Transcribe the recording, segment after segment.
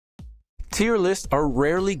Tier lists are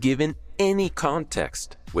rarely given any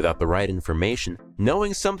context. Without the right information,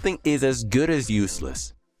 knowing something is as good as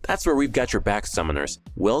useless. That's where we've got your back, summoners.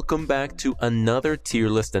 Welcome back to another tier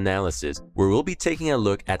list analysis, where we'll be taking a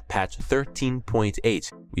look at patch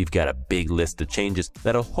 13.8. We've got a big list of changes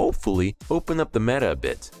that'll hopefully open up the meta a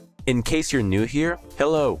bit. In case you're new here,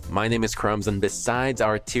 hello, my name is Crumbs, and besides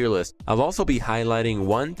our tier list, I'll also be highlighting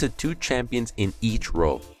 1 to 2 champions in each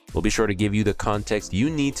role. We'll be sure to give you the context you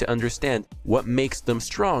need to understand what makes them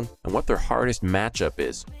strong and what their hardest matchup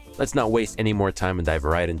is. Let's not waste any more time and dive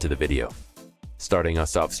right into the video. Starting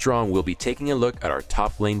us off strong, we'll be taking a look at our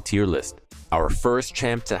top lane tier list. Our first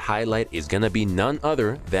champ to highlight is gonna be none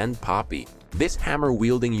other than Poppy. This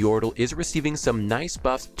hammer-wielding Yordle is receiving some nice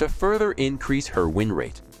buffs to further increase her win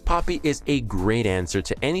rate. Poppy is a great answer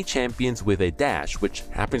to any champions with a dash, which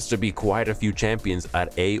happens to be quite a few champions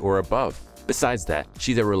at A or above. Besides that,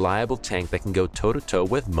 she's a reliable tank that can go toe-to-toe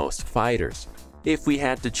with most fighters. If we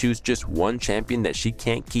had to choose just one champion that she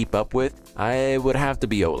can't keep up with, I would have to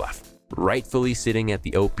be Olaf. Rightfully sitting at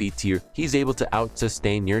the OP tier, he's able to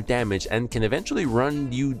out-sustain your damage and can eventually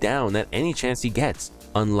run you down at any chance he gets.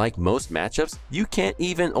 Unlike most matchups, you can't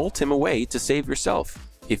even ult him away to save yourself.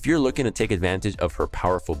 If you're looking to take advantage of her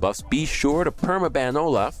powerful buffs, be sure to permaban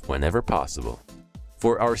Olaf whenever possible.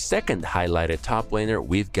 For our second highlighted top laner,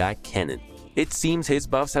 we've got Kennen. It seems his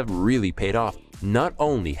buffs have really paid off. Not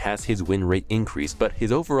only has his win rate increased, but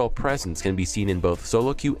his overall presence can be seen in both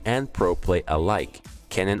solo queue and pro play alike.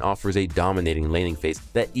 Kennen offers a dominating laning phase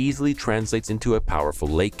that easily translates into a powerful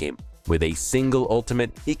late game. With a single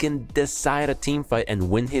ultimate, he can decide a teamfight and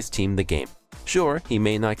win his team the game. Sure, he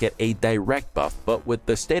may not get a direct buff, but with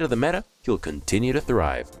the state of the meta, he'll continue to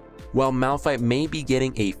thrive. While Malphite may be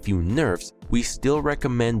getting a few nerfs, we still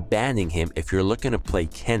recommend banning him if you're looking to play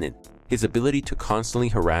Kennen. His ability to constantly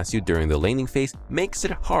harass you during the laning phase makes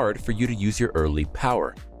it hard for you to use your early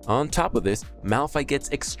power. On top of this, Malphite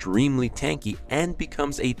gets extremely tanky and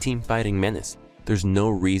becomes a team-fighting menace. There's no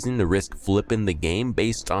reason to risk flipping the game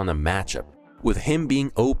based on a matchup. With him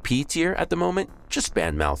being OP tier at the moment, just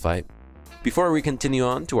ban Malphite. Before we continue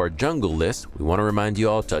on to our jungle list, we want to remind you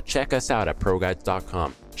all to check us out at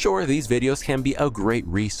ProGuides.com. Sure, these videos can be a great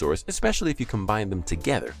resource, especially if you combine them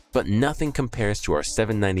together, but nothing compares to our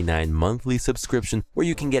 $7.99 monthly subscription, where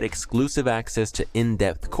you can get exclusive access to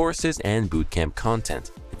in-depth courses and bootcamp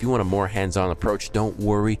content. If you want a more hands-on approach, don't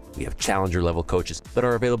worry, we have challenger level coaches that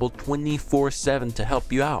are available 24/7 to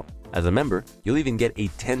help you out. As a member, you'll even get a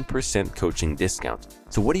 10% coaching discount.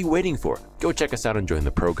 So what are you waiting for? Go check us out and join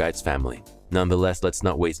the ProGuides family. Nonetheless, let's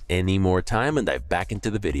not waste any more time and dive back into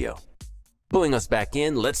the video. Pulling us back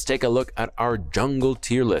in, let's take a look at our jungle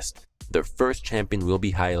tier list. The first champion we'll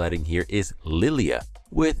be highlighting here is Lilia.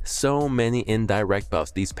 With so many indirect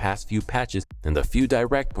buffs these past few patches and a few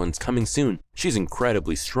direct ones coming soon, she's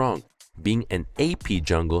incredibly strong. Being an AP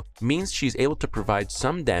jungle means she's able to provide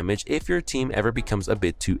some damage if your team ever becomes a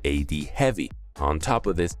bit too AD heavy. On top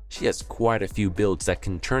of this, she has quite a few builds that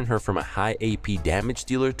can turn her from a high AP damage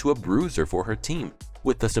dealer to a bruiser for her team.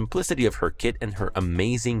 With the simplicity of her kit and her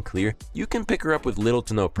amazing clear, you can pick her up with little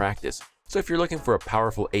to no practice. So if you're looking for a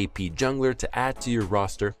powerful AP jungler to add to your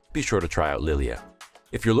roster, be sure to try out Lilia.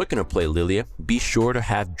 If you're looking to play Lilia, be sure to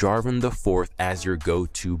have Jarvan IV as your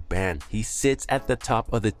go-to ban. He sits at the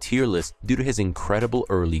top of the tier list due to his incredible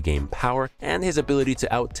early game power and his ability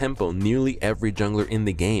to out-tempo nearly every jungler in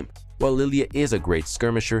the game. While Lilia is a great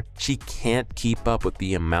skirmisher, she can't keep up with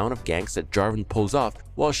the amount of ganks that Jarvan pulls off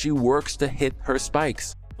while she works to hit her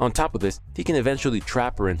spikes. On top of this, he can eventually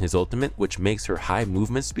trap her in his ultimate, which makes her high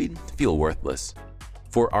movement speed feel worthless.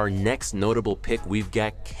 For our next notable pick, we've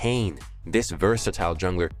got Kayn. This versatile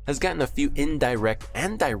jungler has gotten a few indirect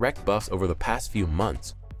and direct buffs over the past few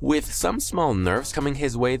months. With some small nerfs coming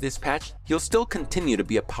his way this patch, he'll still continue to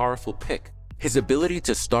be a powerful pick. His ability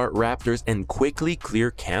to start raptors and quickly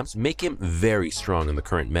clear camps make him very strong in the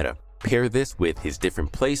current meta. Pair this with his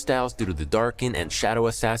different playstyles due to the Darken and Shadow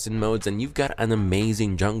Assassin modes and you've got an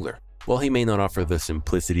amazing jungler. While he may not offer the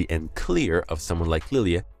simplicity and clear of someone like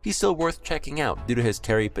Lilia, he's still worth checking out due to his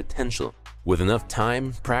carry potential. With enough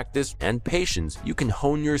time, practice, and patience, you can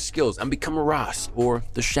hone your skills and become a Ross or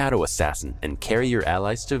the Shadow Assassin and carry your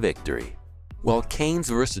allies to victory. While Kayn's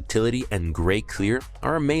versatility and great clear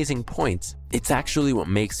are amazing points, it's actually what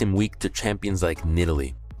makes him weak to champions like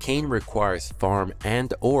Nidalee. Kayn requires farm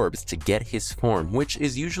and orbs to get his form, which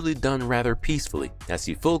is usually done rather peacefully, as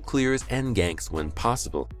he full clears and ganks when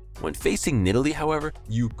possible. When facing Nidalee, however,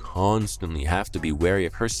 you constantly have to be wary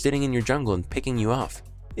of her sitting in your jungle and picking you off.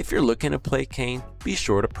 If you're looking to play Kayn, be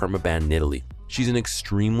sure to permaban Nidalee. She's an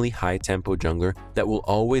extremely high tempo jungler that will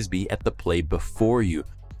always be at the play before you.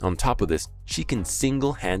 On top of this, she can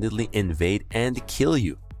single-handedly invade and kill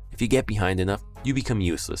you. If you get behind enough, you become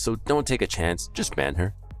useless, so don't take a chance, just ban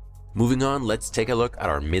her. Moving on, let's take a look at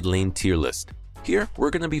our mid lane tier list. Here, we're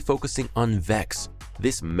going to be focusing on Vex.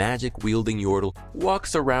 This magic-wielding Yordle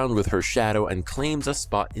walks around with her shadow and claims a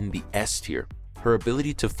spot in the S tier. Her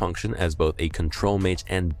ability to function as both a control mage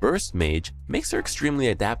and burst mage makes her extremely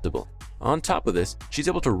adaptable. On top of this, she's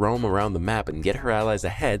able to roam around the map and get her allies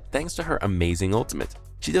ahead thanks to her amazing ultimate.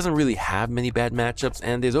 She doesn't really have many bad matchups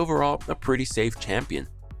and is overall a pretty safe champion.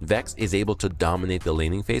 Vex is able to dominate the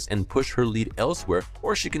laning phase and push her lead elsewhere,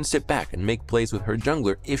 or she can sit back and make plays with her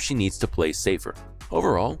jungler if she needs to play safer.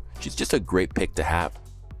 Overall, she's just a great pick to have.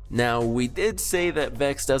 Now, we did say that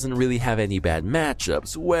Vex doesn't really have any bad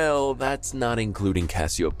matchups. Well, that's not including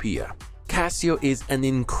Cassiopeia. Cassio is an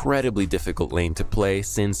incredibly difficult lane to play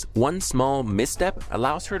since one small misstep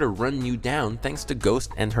allows her to run you down thanks to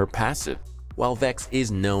Ghost and her passive. While Vex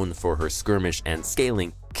is known for her skirmish and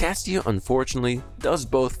scaling, Cassio unfortunately does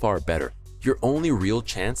both far better. Your only real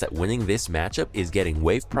chance at winning this matchup is getting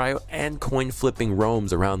wave prio and coin flipping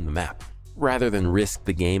roams around the map. Rather than risk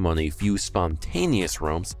the game on a few spontaneous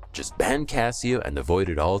roams, just ban Cassio and avoid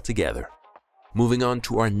it altogether. Moving on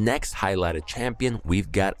to our next highlighted champion,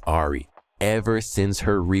 we've got Ahri. Ever since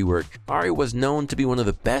her rework, Ahri was known to be one of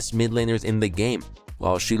the best mid laners in the game.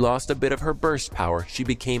 While she lost a bit of her burst power, she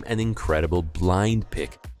became an incredible blind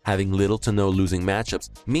pick. Having little to no losing matchups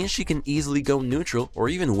means she can easily go neutral or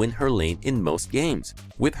even win her lane in most games.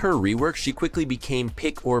 With her rework, she quickly became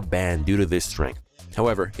pick or ban due to this strength.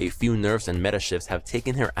 However, a few nerfs and meta shifts have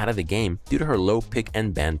taken her out of the game due to her low pick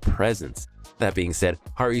and ban presence. That being said,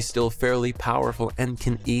 Ahri is still fairly powerful and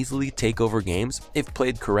can easily take over games if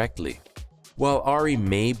played correctly. While Ahri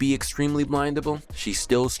may be extremely blindable, she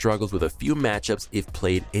still struggles with a few matchups if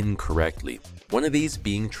played incorrectly. One of these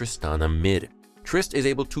being Tristana mid. Trist is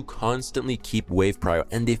able to constantly keep wave prio,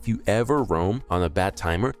 and if you ever roam on a bad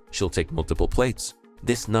timer, she'll take multiple plates.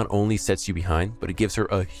 This not only sets you behind, but it gives her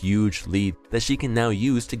a huge lead that she can now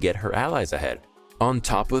use to get her allies ahead. On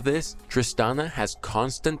top of this, Tristana has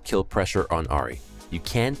constant kill pressure on Ahri. You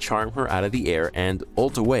can charm her out of the air and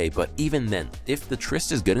ult away, but even then, if the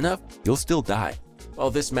Trist is good enough, you'll still die. While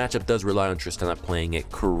this matchup does rely on Tristana playing it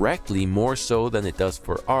correctly more so than it does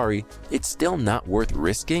for Ahri, it's still not worth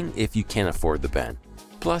risking if you can't afford the ban.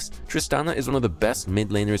 Plus, Tristana is one of the best mid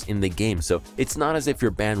laners in the game, so it's not as if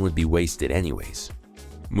your ban would be wasted anyways.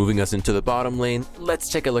 Moving us into the bottom lane, let's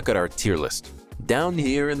take a look at our tier list. Down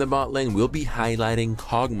here in the bot lane, we'll be highlighting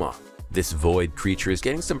Kog'Maw. This void creature is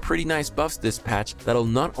getting some pretty nice buffs this patch that'll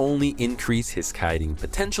not only increase his kiting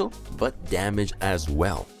potential, but damage as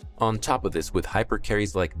well. On top of this, with hyper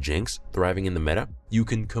carries like Jinx thriving in the meta, you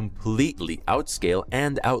can completely outscale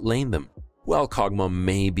and outlane them. While Kog'Maw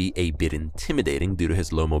may be a bit intimidating due to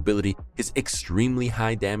his low mobility, his extremely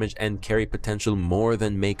high damage and carry potential more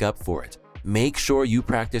than make up for it. Make sure you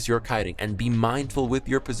practice your kiting and be mindful with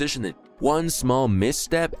your positioning. One small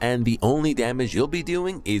misstep and the only damage you'll be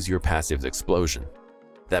doing is your passive's explosion.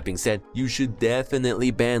 That being said, you should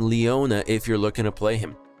definitely ban Leona if you're looking to play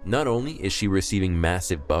him. Not only is she receiving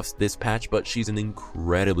massive buffs this patch, but she's an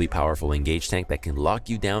incredibly powerful engage tank that can lock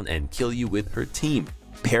you down and kill you with her team.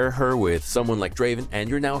 Pair her with someone like Draven and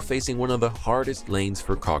you're now facing one of the hardest lanes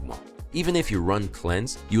for Kog'Maw. Even if you run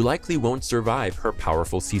Cleanse, you likely won't survive her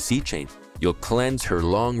powerful CC chain. You'll cleanse her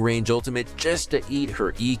long-range ultimate just to eat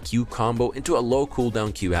her EQ combo into a low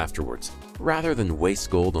cooldown Q afterwards. Rather than waste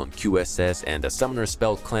gold on QSS and a summoner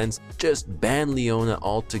spell cleanse, just ban Leona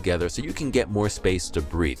altogether so you can get more space to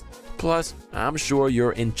breathe. Plus, I'm sure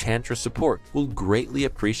your Enchantress support will greatly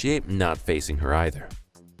appreciate not facing her either.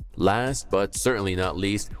 Last but certainly not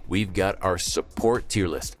least, we've got our support tier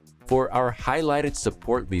list. For our highlighted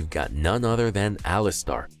support, we've got none other than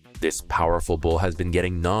Alistar. This powerful bull has been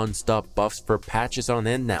getting non-stop buffs for patches on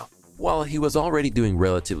end now. While he was already doing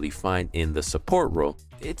relatively fine in the support role,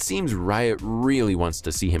 it seems Riot really wants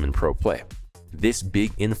to see him in pro play. This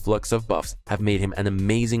big influx of buffs have made him an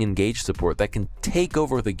amazing engage support that can take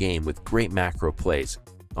over the game with great macro plays.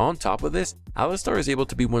 On top of this, Alistar is able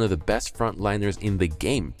to be one of the best frontliners in the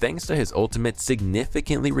game thanks to his ultimate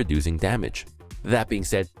significantly reducing damage. That being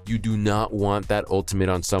said, you do not want that ultimate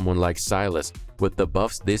on someone like Sylas. With the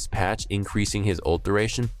buffs this patch increasing his ult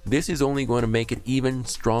duration, this is only going to make it even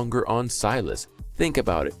stronger on Sylas. Think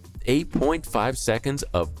about it, 8.5 seconds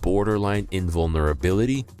of borderline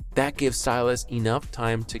invulnerability. That gives Sylas enough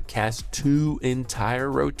time to cast 2 entire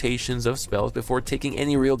rotations of spells before taking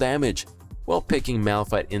any real damage. While picking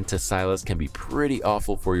Malphite into Sylas can be pretty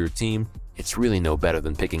awful for your team, it's really no better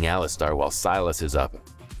than picking Alistar while Sylas is up.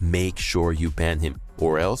 Make sure you ban him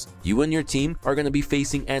or else you and your team are going to be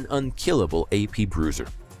facing an unkillable AP bruiser.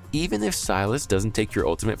 Even if Silas doesn't take your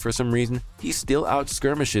ultimate for some reason, he still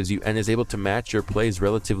outskirmishes you and is able to match your plays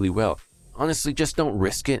relatively well. Honestly, just don't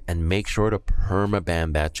risk it and make sure to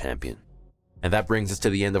perma-ban that champion. And that brings us to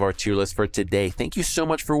the end of our tier list for today. Thank you so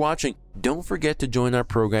much for watching. Don't forget to join our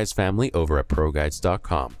ProGuides family over at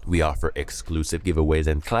ProGuides.com. We offer exclusive giveaways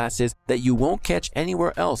and classes that you won't catch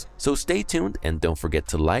anywhere else. So stay tuned and don't forget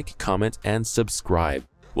to like, comment, and subscribe.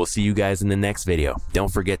 We'll see you guys in the next video.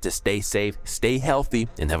 Don't forget to stay safe, stay healthy,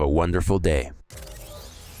 and have a wonderful day.